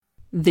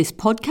This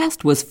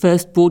podcast was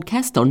first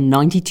broadcast on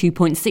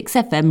 92.6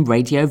 FM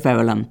Radio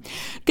Verulam.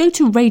 Go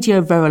to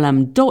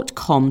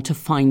radioverulam.com to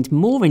find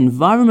more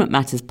Environment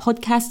Matters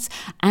podcasts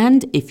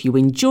and, if you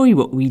enjoy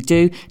what we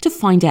do, to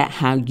find out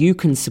how you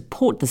can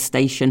support the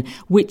station,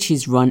 which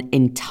is run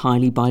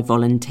entirely by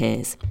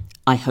volunteers.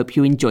 I hope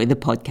you enjoy the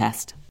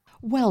podcast.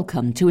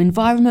 Welcome to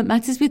Environment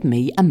Matters with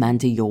me,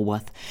 Amanda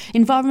Yorworth.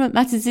 Environment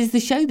Matters is the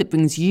show that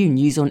brings you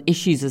news on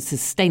issues of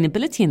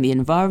sustainability in the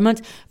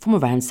environment from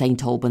around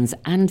St Albans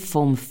and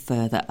from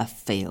further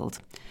afield.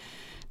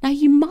 Now,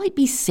 you might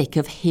be sick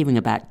of hearing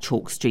about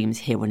chalk streams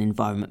here on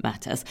Environment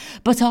Matters,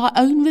 but our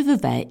own River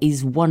Vere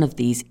is one of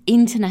these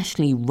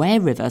internationally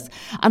rare rivers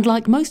and,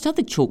 like most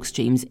other chalk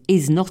streams,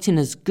 is not in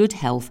as good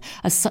health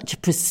as such a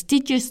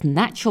prestigious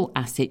natural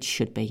asset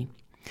should be.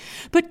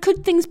 But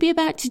could things be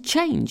about to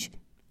change?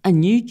 A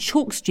new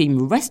chalk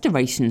stream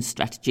restoration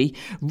strategy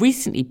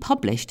recently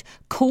published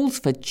calls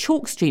for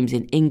chalk streams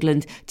in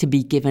England to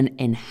be given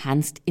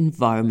enhanced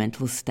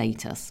environmental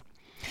status.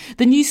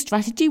 The new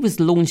strategy was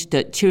launched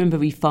at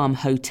Turenbury Farm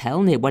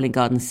Hotel near Welwyn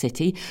Garden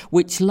City,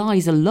 which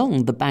lies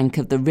along the bank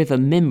of the River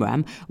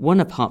Mimram, one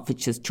of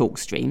Hertfordshire's chalk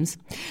streams.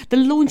 The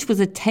launch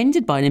was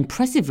attended by an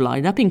impressive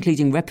lineup,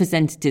 including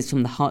representatives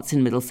from the Herts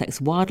and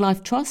Middlesex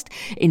Wildlife Trust,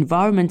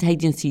 Environment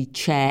Agency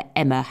Chair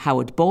Emma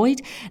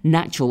Howard-Boyd,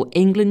 Natural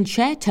England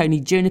Chair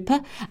Tony Juniper,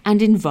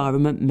 and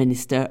Environment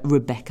Minister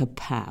Rebecca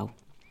Powell.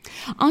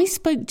 I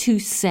spoke to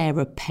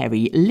Sarah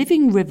Perry,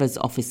 Living Rivers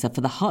Officer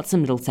for the Herts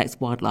and Middlesex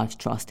Wildlife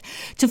Trust,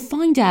 to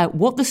find out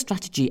what the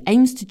strategy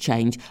aims to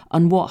change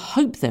and what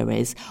hope there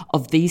is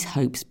of these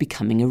hopes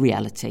becoming a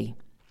reality.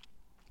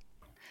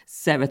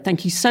 Sarah,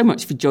 thank you so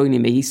much for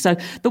joining me. So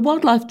the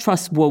Wildlife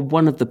Trust were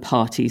one of the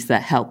parties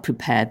that helped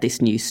prepare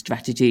this new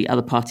strategy.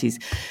 Other parties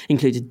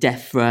included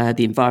DEFRA,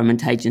 the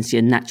Environment Agency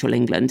and Natural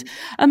England.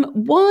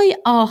 Why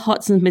are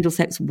Herts and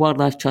Middlesex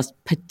Wildlife Trust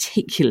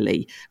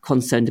particularly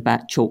concerned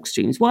about chalk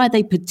streams? Why are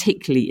they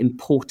particularly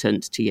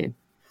important to you?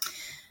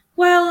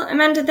 Well,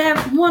 Amanda, they're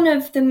one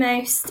of the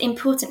most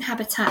important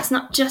habitats,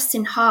 not just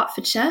in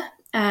Hertfordshire,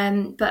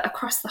 but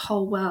across the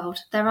whole world.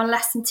 There are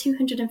less than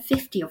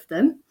 250 of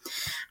them,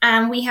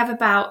 and we have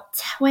about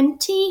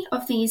 20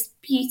 of these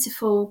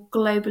beautiful,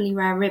 globally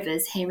rare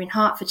rivers here in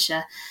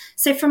Hertfordshire.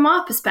 So from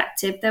our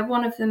perspective, they're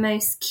one of the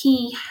most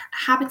key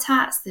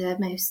habitats, the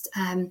most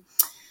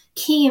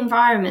key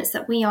environments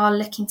that we are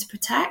looking to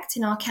protect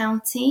in our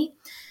county.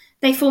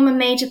 They form a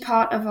major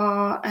part of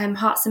our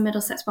Herts and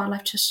Middlesex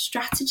Wildlife Trust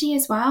strategy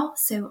as well.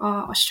 So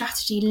our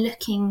strategy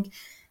looking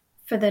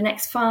for the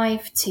next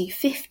 5 to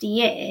 50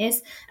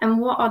 years, and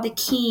what are the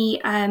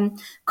key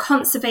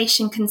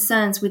conservation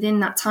concerns within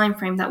that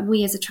timeframe that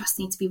we as a trust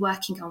need to be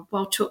working on.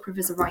 Well, chalk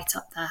rivers are right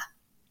up there.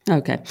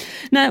 Okay.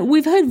 Now,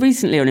 we've heard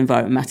recently on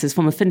Environment Matters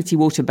from Affinity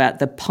Water about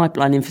the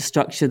pipeline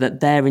infrastructure that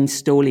they're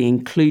installing,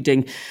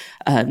 including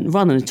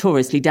rather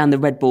notoriously down the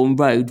Redbourne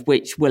Road,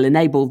 which will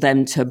enable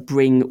them to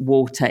bring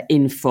water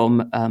in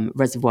from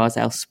reservoirs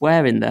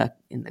elsewhere in the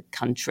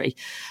country,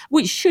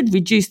 which should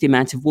reduce the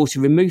amount of water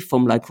removed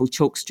from local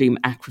chalk stream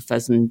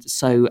aquifers and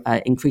so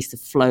increase the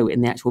flow in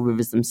the actual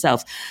rivers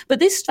themselves. But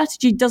this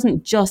strategy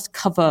doesn't just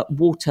cover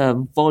water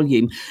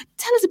volume.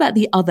 Tell us about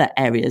the other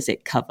areas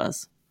it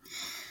covers.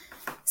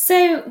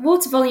 So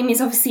water volume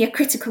is obviously a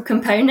critical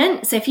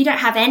component. So if you don't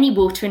have any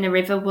water in a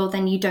river, well,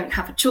 then you don't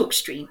have a chalk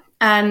stream.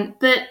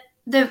 But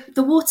the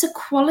water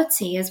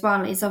quality as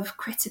well is of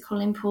critical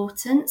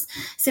importance.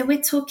 So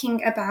we're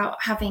talking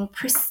about having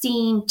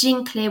pristine,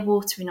 gin clear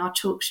water in our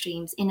chalk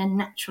streams in a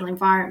natural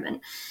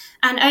environment.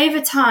 And over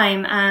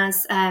time,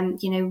 as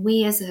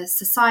we as a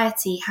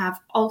society have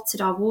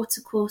altered our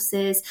water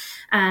courses,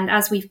 and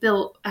as we've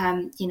built,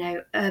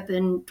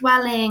 urban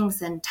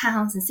dwellings and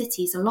towns and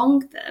cities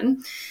along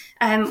them,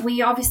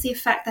 we obviously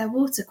affect their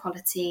water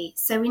quality.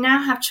 So we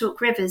now have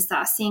chalk rivers that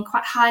are seeing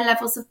quite high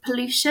levels of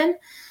pollution.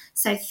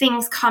 So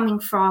things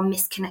coming from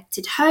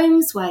misconnected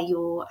homes where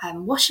your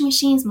washing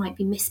machines might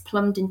be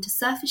misplumbed into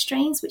surface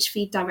drains, which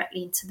feed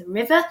directly into the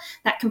river.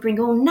 That can bring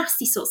all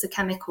nasty sorts of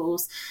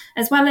chemicals,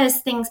 as well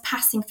as things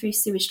passing through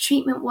sewage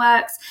treatment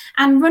works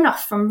and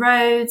runoff from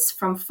roads,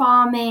 from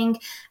farming,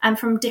 and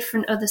from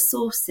different other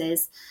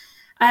sources.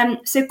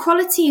 So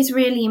quality is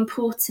really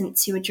important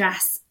to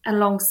address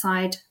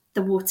alongside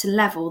the water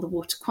level, the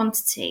water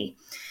quantity.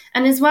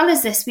 And as well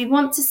as this, we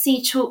want to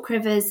see chalk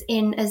rivers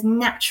in as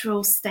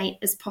natural state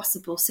as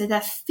possible. So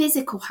their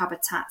physical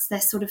habitats,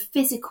 their sort of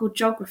physical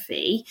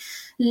geography,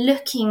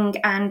 looking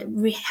and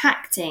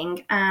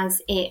reacting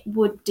as it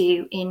would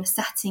do in a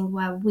setting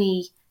where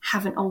we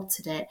haven't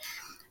altered it.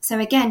 So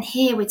again,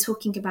 here we're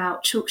talking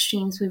about chalk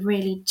streams with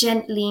really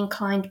gently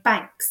inclined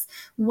banks,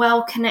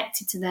 well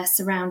connected to their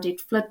surrounded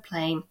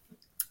floodplain,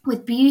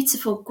 with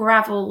beautiful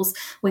gravels,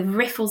 with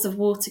riffles of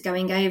water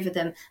going over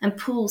them and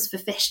pools for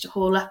fish to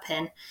haul up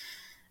in.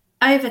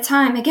 Over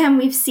time, again,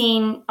 we've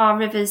seen our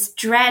rivers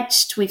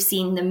dredged, we've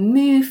seen them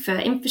move for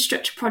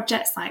infrastructure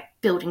projects like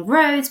building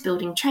roads,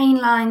 building train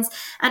lines,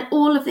 and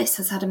all of this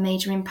has had a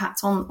major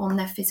impact on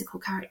their physical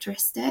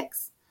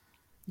characteristics.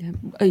 Yeah.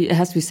 It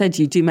has to be said,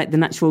 you do make the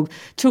natural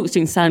chalk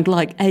stream sound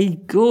like a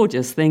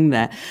gorgeous thing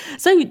there.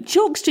 So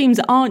chalk streams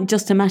aren't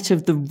just a matter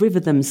of the river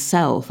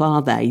themselves,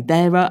 are they?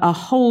 They're a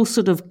whole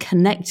sort of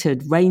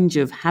connected range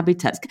of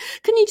habitats.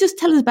 Can you just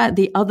tell us about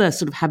the other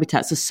sort of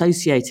habitats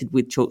associated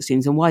with chalk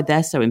streams and why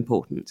they're so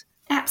important?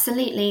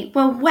 Absolutely.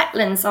 Well,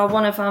 wetlands are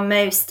one of our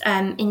most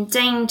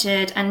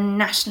endangered and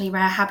nationally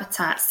rare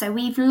habitats. So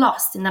we've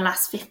lost in the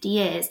last 50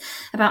 years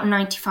about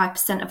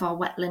 95% of our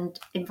wetland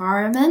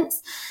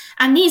environments.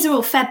 And these are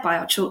all fed by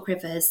our chalk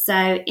rivers.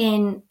 So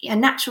in a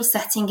natural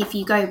setting, if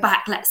you go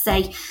back, let's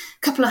say, a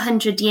couple of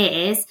hundred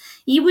years,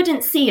 you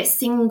wouldn't see a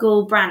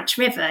single branch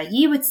river.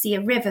 You would see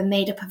a river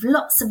made up of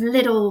lots of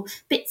little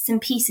bits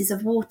and pieces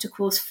of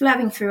watercourse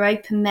flowing through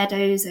open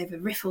meadows, over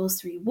riffles,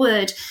 through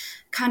wood,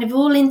 kind of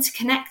all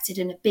interconnected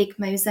in a big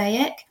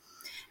mosaic.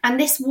 And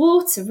this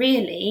water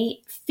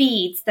really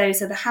feeds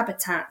those other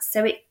habitats.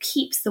 So it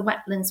keeps the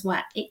wetlands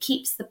wet. It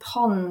keeps the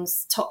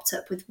ponds topped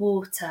up with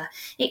water.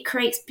 It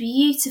creates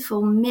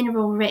beautiful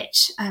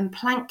mineral-rich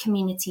plant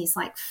communities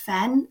like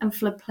fen and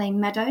floodplain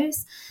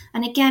meadows.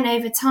 And again,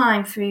 over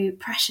time, through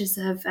pressures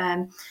of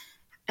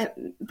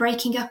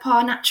breaking up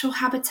our natural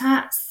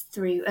habitats,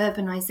 through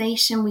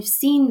urbanisation, we've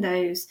seen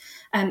those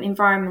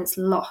environments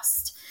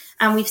lost.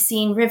 And we've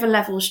seen river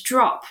levels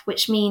drop,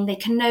 which mean they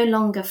can no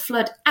longer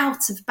flood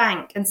out of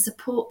bank and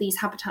support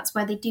these habitats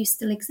where they do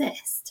still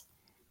exist.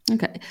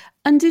 Okay.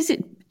 And do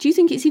you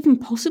think it's even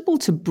possible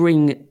to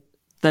bring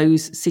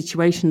those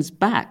situations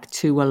back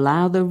to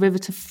allow the river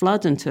to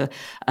flood and to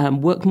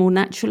work more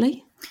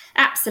naturally?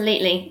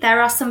 Absolutely.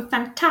 There are some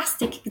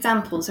fantastic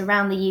examples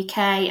around the UK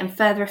and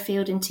further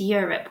afield into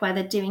Europe where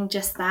they're doing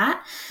just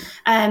that.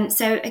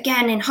 So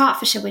again, in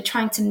Hertfordshire, we're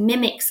trying to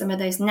mimic some of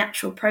those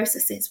natural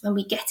processes when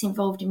we get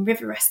involved in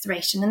river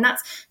restoration. And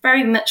that's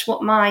very much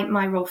what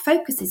my role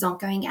focuses on,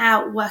 going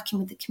out, working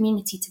with the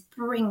community to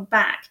bring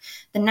back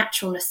the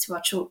naturalness to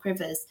our chalk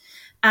rivers.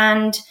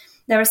 And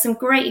there are some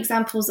great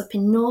examples up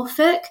in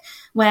Norfolk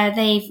where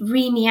they've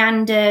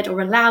re-meandered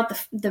or allowed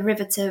the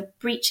river to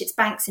breach its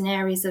banks in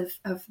areas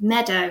of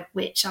meadow,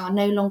 which are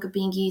no longer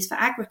being used for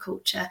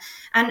agriculture.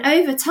 And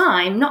over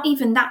time, not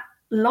even that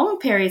long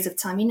periods of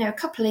time, a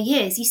couple of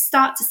years, you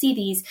start to see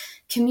these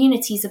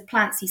communities of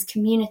plants, these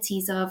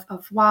communities of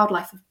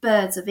wildlife, of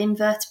birds, of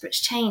invertebrates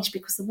change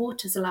because the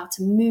water is allowed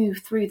to move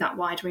through that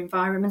wider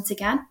environment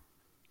again.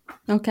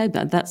 Okay,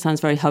 that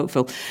sounds very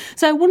hopeful.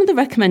 So one of the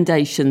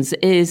recommendations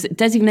is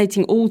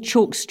designating all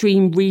chalk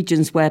stream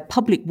regions where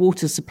public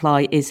water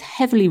supply is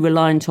heavily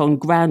reliant on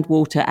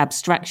groundwater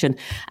abstraction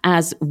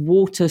as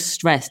water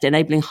stressed,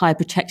 enabling higher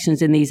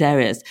protections in these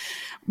areas.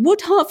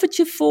 Would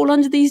Hertfordshire fall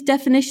under these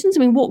definitions?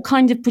 I mean, what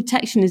kind of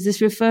protection is this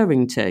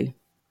referring to?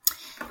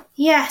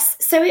 Yes,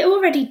 so it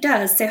already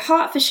does. So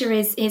Hertfordshire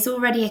is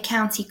already a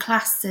county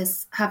classed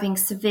as having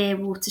severe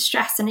water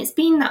stress, and it's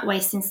been that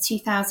way since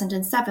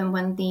 2007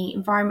 when the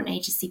Environment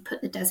Agency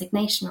put the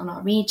designation on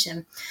our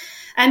region.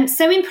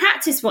 So in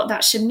practice, what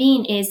that should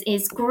mean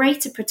is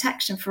greater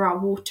protection for our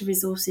water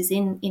resources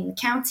in the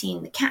county,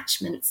 in the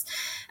catchments,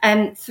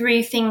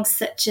 through things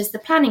such as the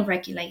planning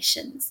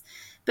regulations.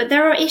 But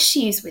there are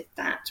issues with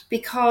that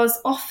because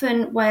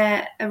often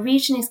where a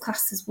region is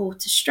classed as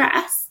water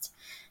stressed,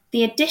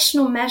 the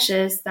additional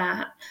measures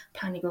that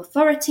planning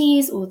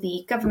authorities or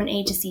the government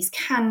agencies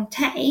can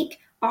take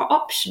are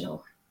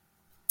optional.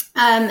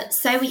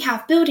 So we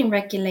have building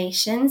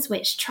regulations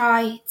which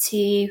try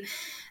to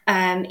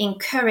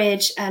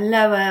encourage a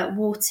lower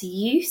water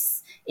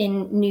use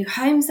in new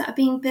homes that are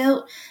being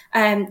built,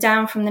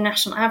 down from the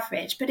national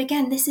average. But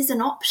again, this is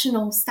an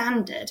optional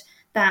standard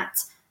that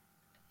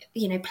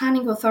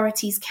planning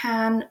authorities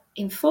can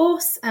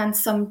enforce, and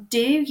some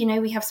do.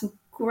 We have some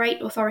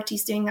great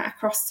authorities doing that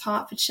across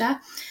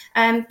Hertfordshire,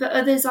 but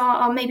others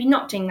are maybe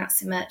not doing that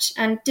so much.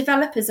 And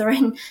developers are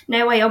in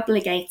no way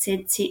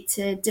obligated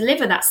to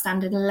deliver that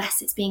standard unless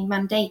it's being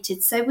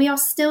mandated. So we are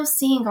still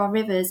seeing our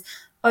rivers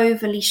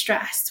overly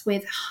stressed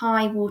with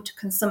high water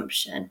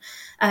consumption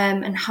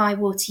and high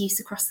water use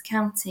across the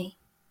county.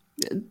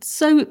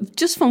 So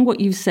just from what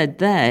you've said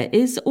there,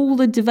 is all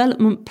the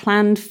development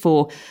planned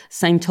for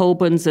St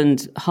Albans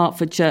and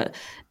Hertfordshire,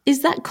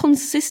 is that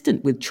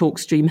consistent with chalk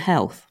stream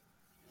health?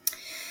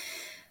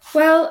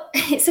 Well,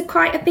 it's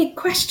quite a big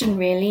question,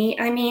 really.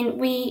 I mean,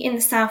 we in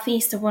the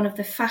southeast are one of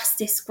the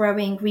fastest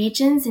growing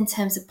regions in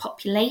terms of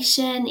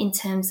population, in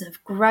terms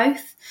of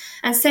growth.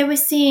 And so we're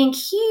seeing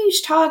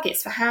huge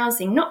targets for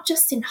housing, not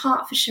just in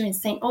Hertfordshire and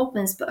St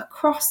Albans, but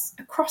across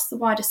the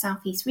wider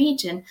southeast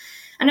region.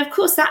 And of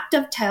course, that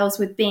dovetails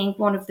with being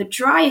one of the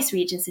driest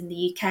regions in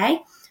the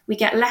UK. We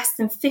get less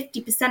than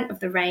 50%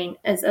 of the rain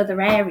as other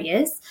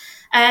areas.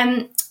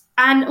 And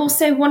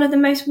also one of the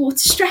most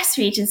water-stressed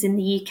regions in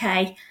the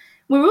UK.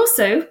 We're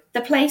also the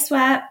place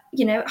where,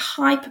 a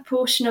high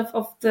proportion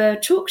of the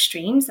chalk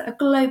streams that are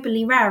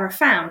globally rare are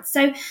found.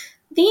 So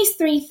these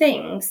three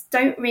things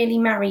don't really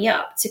marry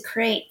up to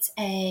create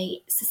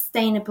a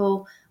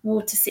sustainable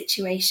water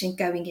situation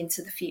going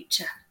into the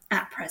future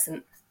at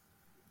present.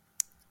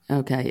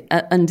 Okay.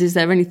 And is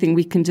there anything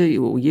we can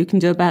do or you can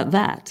do about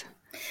that?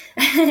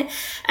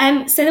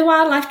 So the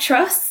Wildlife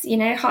Trusts,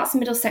 Herts and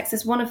Middlesex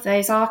is one of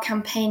those, are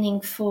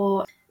campaigning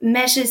for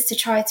measures to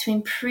try to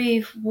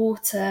improve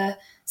water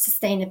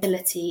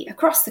sustainability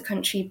across the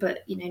country,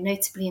 but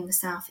notably in the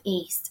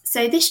southeast.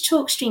 So this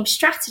chalk stream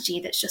strategy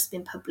that's just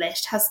been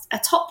published has a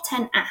top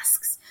 10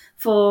 asks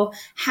for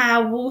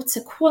how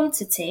water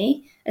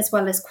quantity as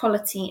well as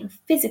quality and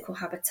physical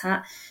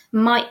habitat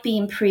might be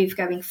improved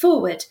going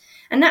forward.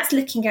 And that's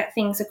looking at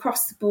things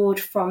across the board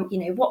from,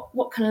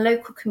 what can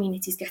local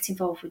communities get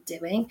involved with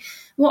doing,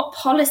 what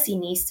policy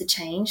needs to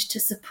change to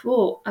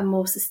support a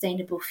more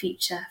sustainable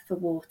future for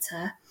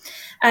water,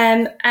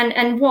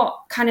 and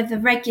what kind of the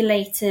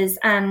regulators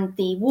and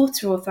the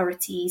water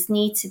authorities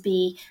need to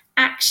be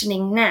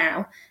actioning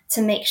now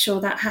to make sure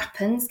that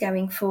happens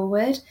going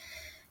forward.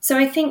 So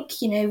I think,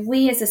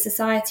 we as a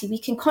society, we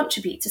can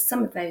contribute to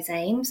some of those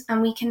aims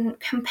and we can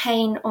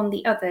campaign on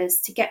the others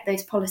to get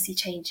those policy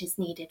changes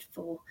needed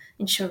for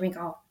ensuring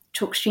our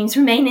chalk streams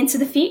remain into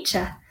the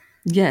future.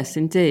 Yes,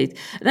 indeed.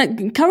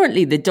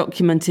 Currently, the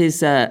document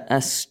is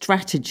a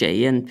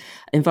strategy, and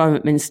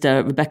Environment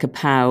Minister Rebecca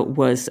Powell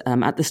was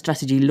at the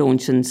strategy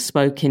launch and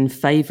spoke in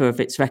favour of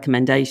its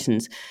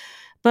recommendations.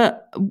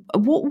 But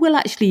what will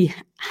actually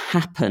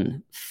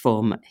happen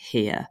from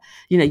here?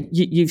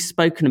 You've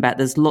spoken about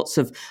there's lots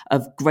of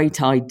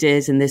great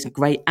ideas and there's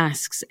great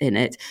asks in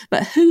it,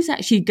 but who's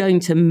actually going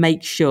to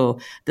make sure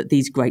that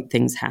these great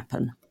things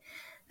happen?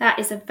 That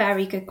is a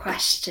very good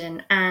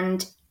question.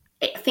 And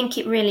I think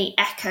it really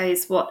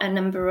echoes what a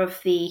number of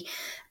the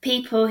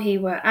people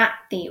who were at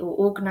or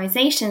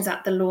organisations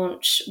at the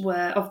launch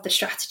of the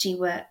strategy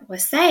were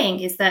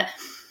saying, is that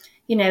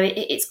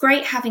it's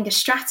great having a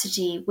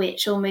strategy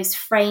which almost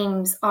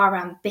frames our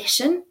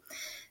ambition,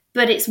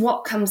 but it's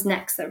what comes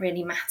next that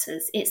really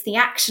matters. It's the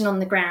action on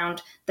the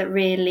ground that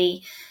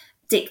really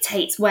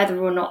dictates whether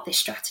or not this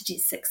strategy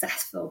is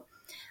successful.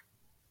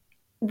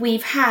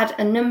 We've had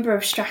a number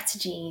of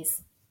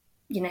strategies,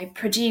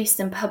 produced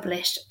and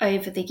published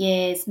over the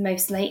years,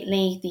 most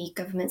lately the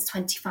government's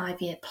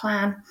 25-year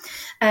plan.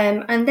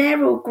 And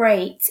they're all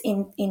great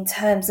in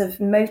terms of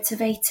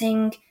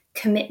motivating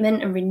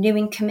commitment and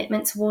renewing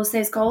commitment towards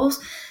those goals.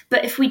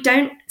 But if we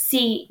don't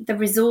see the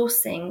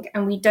resourcing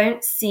and we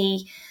don't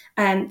see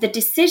the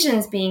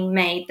decisions being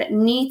made that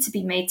need to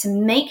be made to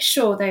make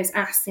sure those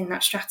asks in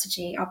that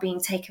strategy are being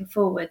taken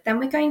forward, then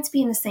we're going to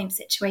be in the same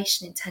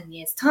situation in 10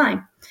 years'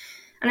 time.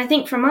 And I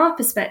think from our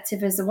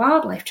perspective as a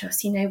Wildlife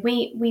Trust,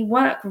 we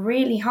work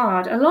really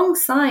hard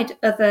alongside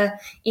other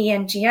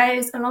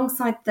ENGOs,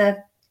 alongside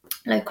the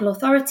local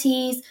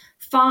authorities,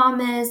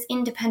 farmers,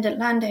 independent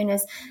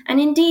landowners,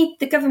 and indeed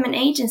the government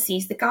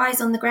agencies. The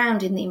guys on the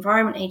ground in the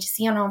Environment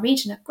Agency on our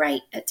region are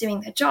great at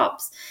doing their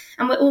jobs,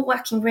 and we're all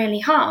working really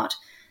hard.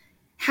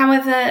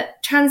 However,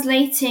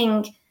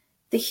 translating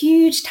the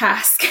huge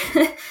task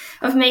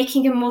of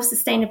making a more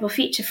sustainable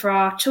future for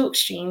our chalk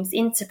streams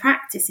into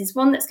practice is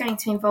one that's going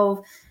to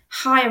involve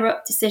higher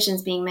up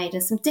decisions being made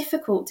and some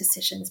difficult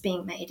decisions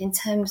being made in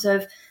terms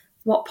of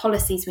what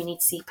policies we need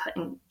to see put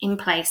in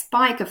place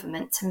by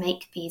government to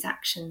make these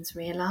actions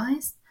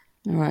realised.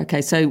 All right,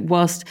 okay. So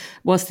whilst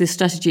this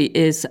strategy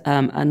is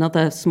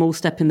another small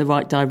step in the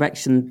right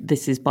direction,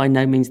 this is by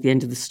no means the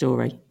end of the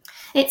story.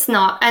 It's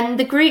not. And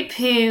the group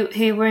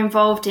who were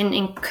involved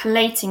in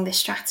collating the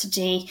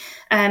strategy,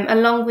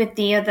 along with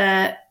the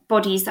other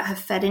bodies that have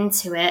fed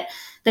into it,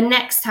 the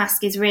next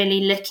task is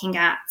really looking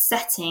at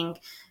setting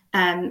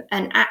an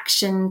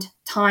actioned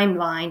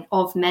timeline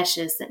of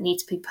measures that need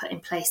to be put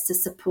in place to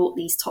support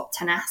these top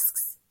 10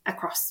 asks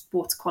across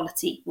water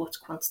quality, water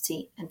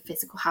quantity and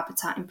physical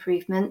habitat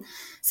improvement.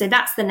 So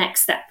that's the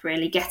next step,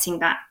 really, getting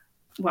that,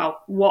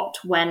 what,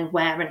 when,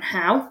 where and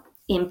how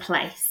in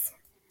place.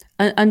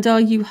 And are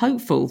you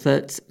hopeful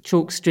that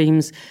chalk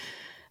streams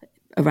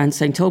around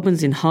St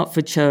Albans, in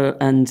Hertfordshire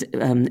and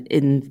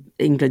in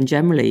England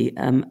generally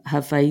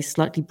have a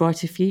slightly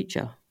brighter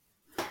future?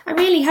 I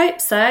really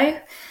hope so.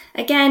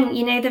 Again,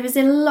 there is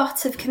a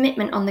lot of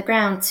commitment on the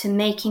ground to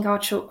making our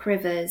chalk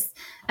rivers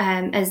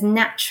as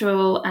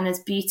natural and as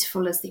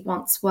beautiful as they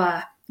once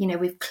were,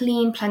 with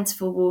clean,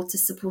 plentiful water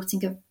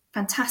supporting a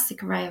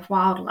fantastic array of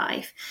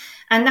wildlife.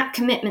 And that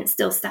commitment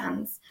still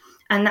stands,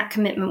 and that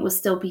commitment will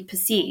still be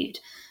pursued.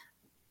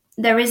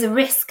 There is a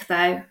risk,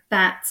 though,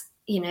 that,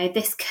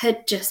 this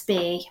could just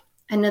be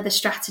another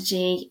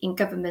strategy in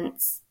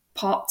government's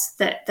pot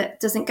that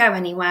doesn't go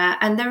anywhere.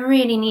 And there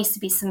really needs to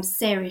be some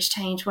serious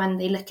change when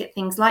they look at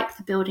things like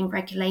the building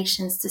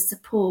regulations to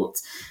support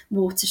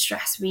water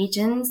stress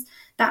regions.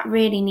 That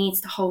really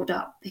needs to hold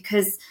up,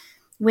 because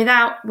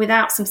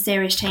without some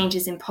serious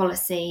changes in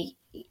policy,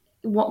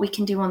 what we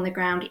can do on the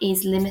ground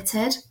is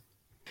limited.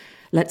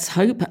 Let's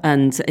hope.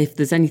 And if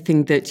there's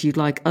anything that you'd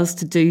like us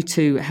to do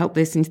to help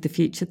this into the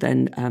future,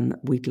 then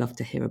we'd love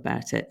to hear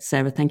about it.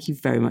 Sarah, thank you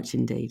very much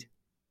indeed.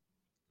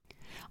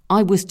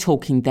 I was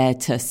talking there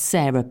to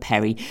Sarah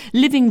Perry,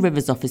 Living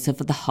Rivers Officer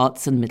for the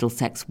Herts and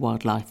Middlesex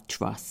Wildlife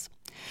Trust.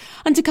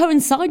 And to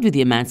coincide with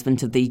the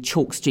announcement of the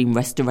chalk stream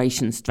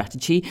restoration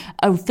strategy,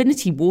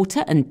 Affinity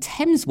Water and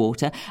Thames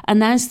Water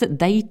announced that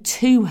they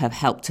too have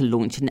helped to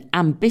launch an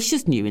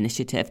ambitious new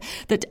initiative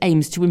that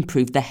aims to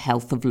improve the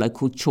health of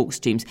local chalk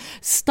streams,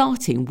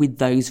 starting with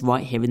those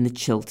right here in the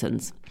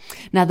Chilterns.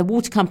 Now, the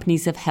water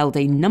companies have held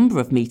a number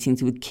of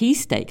meetings with key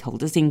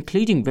stakeholders,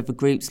 including river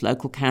groups,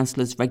 local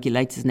councillors,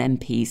 regulators and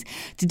MPs,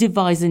 to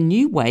devise a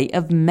new way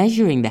of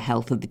measuring the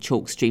health of the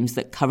chalk streams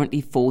that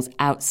currently falls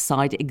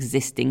outside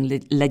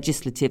existing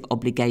legislative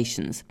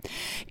obligations.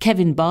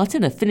 Kevin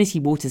Barton,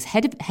 Affinity Water's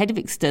head of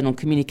external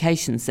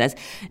communications, says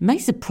it may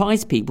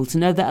surprise people to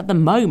know that at the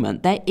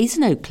moment there is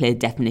no clear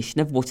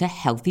definition of what a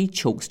healthy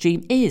chalk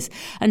stream is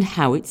and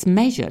how it's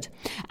measured.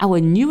 Our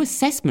new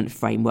assessment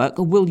framework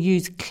will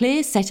use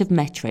clear set of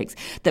metrics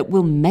that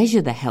will measure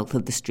the health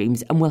of the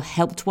streams and will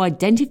help to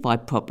identify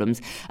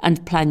problems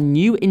and plan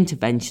new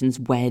interventions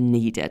where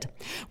needed.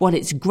 While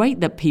it's great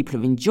that people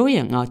are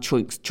enjoying our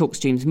chalk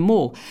streams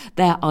more,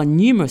 there are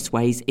numerous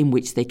ways in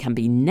which they can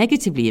be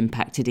negatively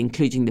impacted,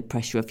 including the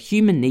pressure of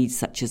human needs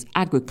such as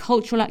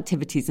agricultural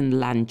activities and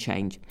land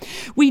change.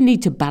 We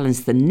need to balance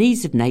the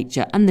needs of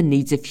nature and the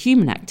needs of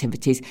human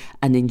activities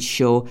and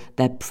ensure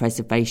their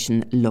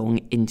preservation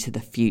long into the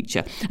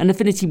future. And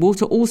Affinity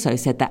Water also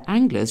said that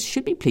anglers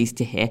should be pleased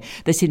to hear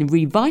that in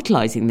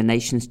revitalising the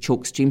nation's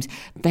chalk streams,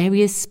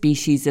 various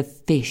species of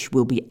fish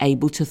will be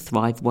able to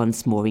thrive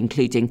once more,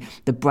 including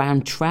the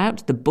brown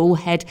trout, the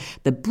bullhead,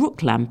 the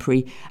brook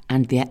lamprey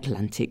and the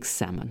Atlantic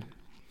salmon.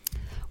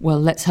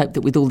 Well, let's hope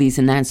that with all these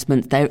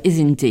announcements, there is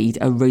indeed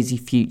a rosy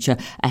future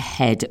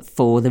ahead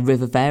for the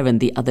River Vere and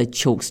the other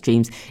chalk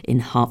streams in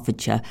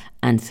Hertfordshire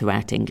and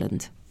throughout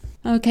England.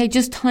 OK,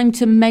 just time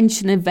to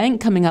mention an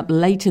event coming up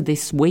later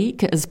this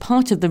week. As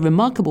part of the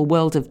Remarkable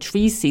World of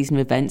Trees season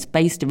events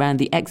based around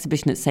the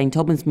exhibition at St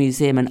Albans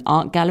Museum and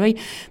Art Gallery,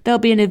 there'll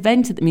be an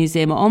event at the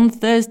museum on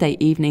Thursday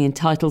evening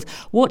entitled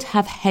What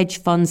Have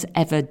Hedge Funds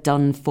Ever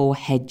Done for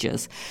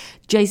Hedgers?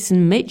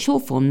 Jason Mitchell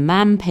from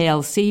MAM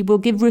plc will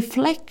give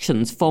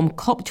reflections from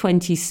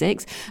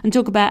COP26 and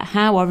talk about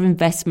how our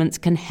investments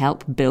can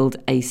help build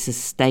a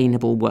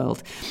sustainable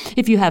world.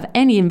 If you have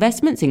any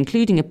investments,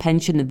 including a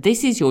pension,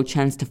 this is your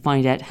chance to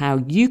find out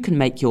how you can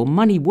make your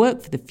money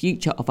work for the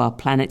future of our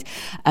planet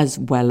as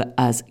well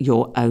as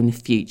your own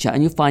future.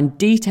 And you'll find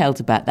details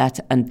about that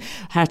and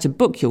how to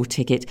book your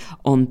ticket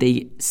on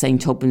the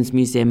St Albans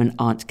Museum and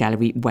Art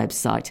Gallery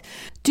website.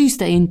 Do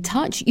stay in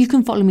touch. You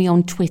can follow me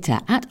on Twitter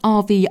at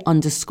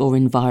RV_environment.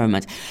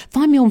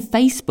 Find me on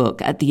Facebook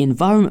at the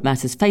Environment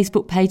Matters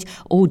Facebook page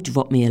or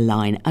drop me a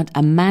line at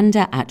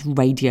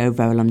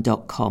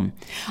amanda@radioverulam.com.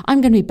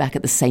 I'm going to be back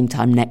at the same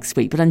time next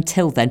week, but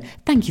until then,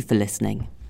 thank you for listening.